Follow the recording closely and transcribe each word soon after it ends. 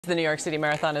The New York City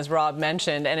Marathon, as Rob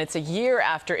mentioned, and it's a year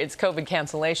after its COVID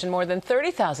cancellation. More than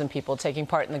 30,000 people taking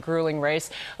part in the grueling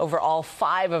race over all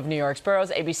 5 of New York's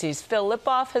boroughs. ABC's Phil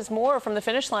Lipoff has more from the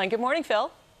finish line. Good morning,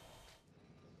 Phil.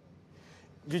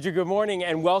 Gigi, good morning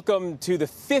and welcome to the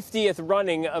 50th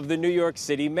running of the New York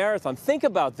City Marathon. Think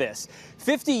about this.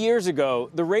 50 years ago,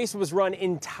 the race was run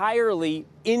entirely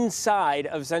inside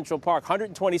of Central Park.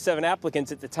 127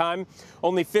 applicants at the time,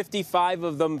 only 55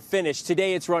 of them finished.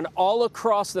 Today, it's run all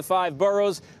across the 5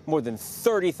 boroughs, more than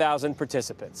 30,000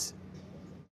 participants.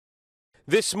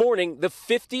 This morning, the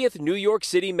 50th New York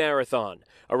City Marathon.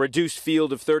 A reduced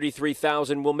field of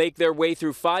 33,000 will make their way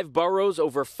through 5 boroughs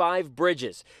over 5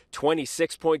 bridges,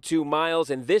 26.2 miles,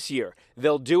 and this year,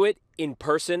 they'll do it in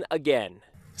person again.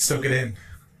 Soak it in.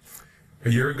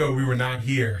 A year ago, we were not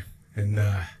here, and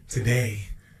today,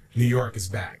 New York is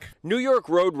back. New York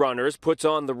Roadrunners puts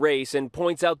on the race and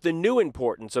points out the new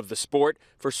importance of the sport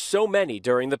for so many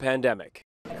during the pandemic.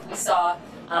 We saw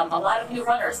a lot of new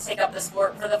runners take up the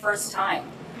sport for the first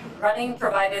time. Running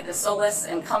provided the solace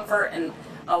and comfort and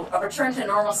a return to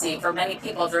normalcy for many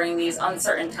people during these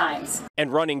uncertain times.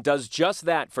 And running does just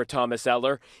that for Thomas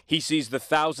Eller. He sees the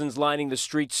thousands lining the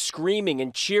streets screaming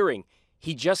and cheering.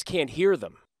 He just can't hear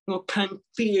them. You can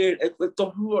feel it with the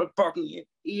whole body,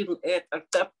 even at a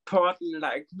deaf person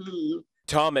like me.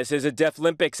 Thomas is a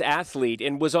Deaflympics athlete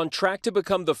and was on track to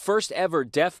become the first ever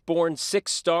deaf-born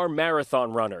 6-star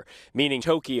marathon runner, meaning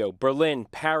Tokyo, Berlin,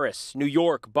 Paris, New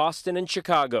York, Boston, and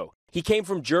Chicago. He came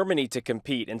from Germany to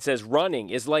compete and says running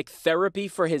is like therapy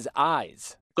for his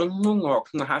eyes. The New York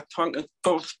Marathon is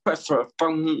so special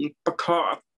for me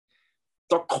because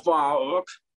the crowd,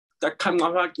 the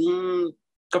camaraderie,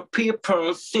 the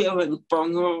people cheering for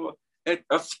you, it's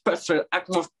a special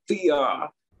atmosphere.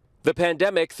 The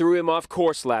pandemic threw him off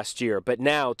course last year, but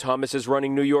now Thomas is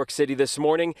running New York City this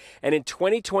morning, and in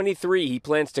 2023 he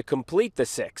plans to complete the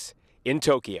 6 in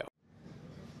Tokyo.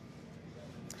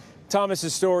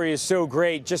 Thomas's story is so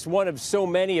great, just one of so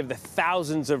many of the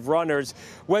thousands of runners,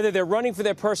 whether they're running for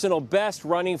their personal best,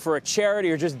 running for a charity,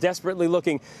 or just desperately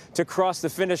looking to cross the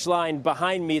finish line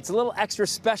behind me. It's a little extra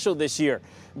special this year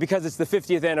because it's the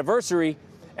 50th anniversary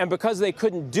and because they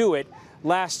couldn't do it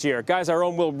last year. Guys, our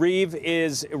own Will Reeve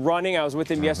is running. I was with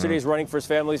him yesterday. He's running for his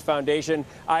family's foundation.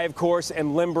 I, of course,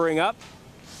 am limbering up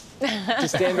to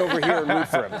stand over here and root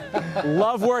for him.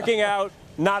 Love working out.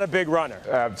 Not a big runner.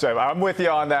 I'm with you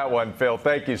on that one, Phil.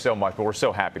 Thank you so much. But we're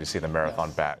so happy to see the marathon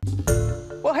back.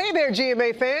 Well, hey there,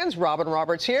 GMA fans. Robin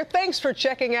Roberts here. Thanks for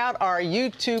checking out our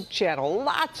YouTube channel.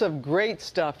 Lots of great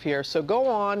stuff here. So go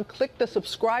on, click the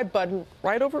subscribe button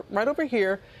right over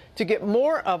here to get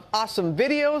more of awesome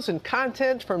videos and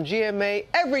content from GMA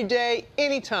every day,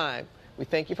 anytime. We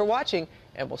thank you for watching,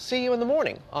 and we'll see you in the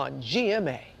morning on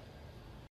GMA.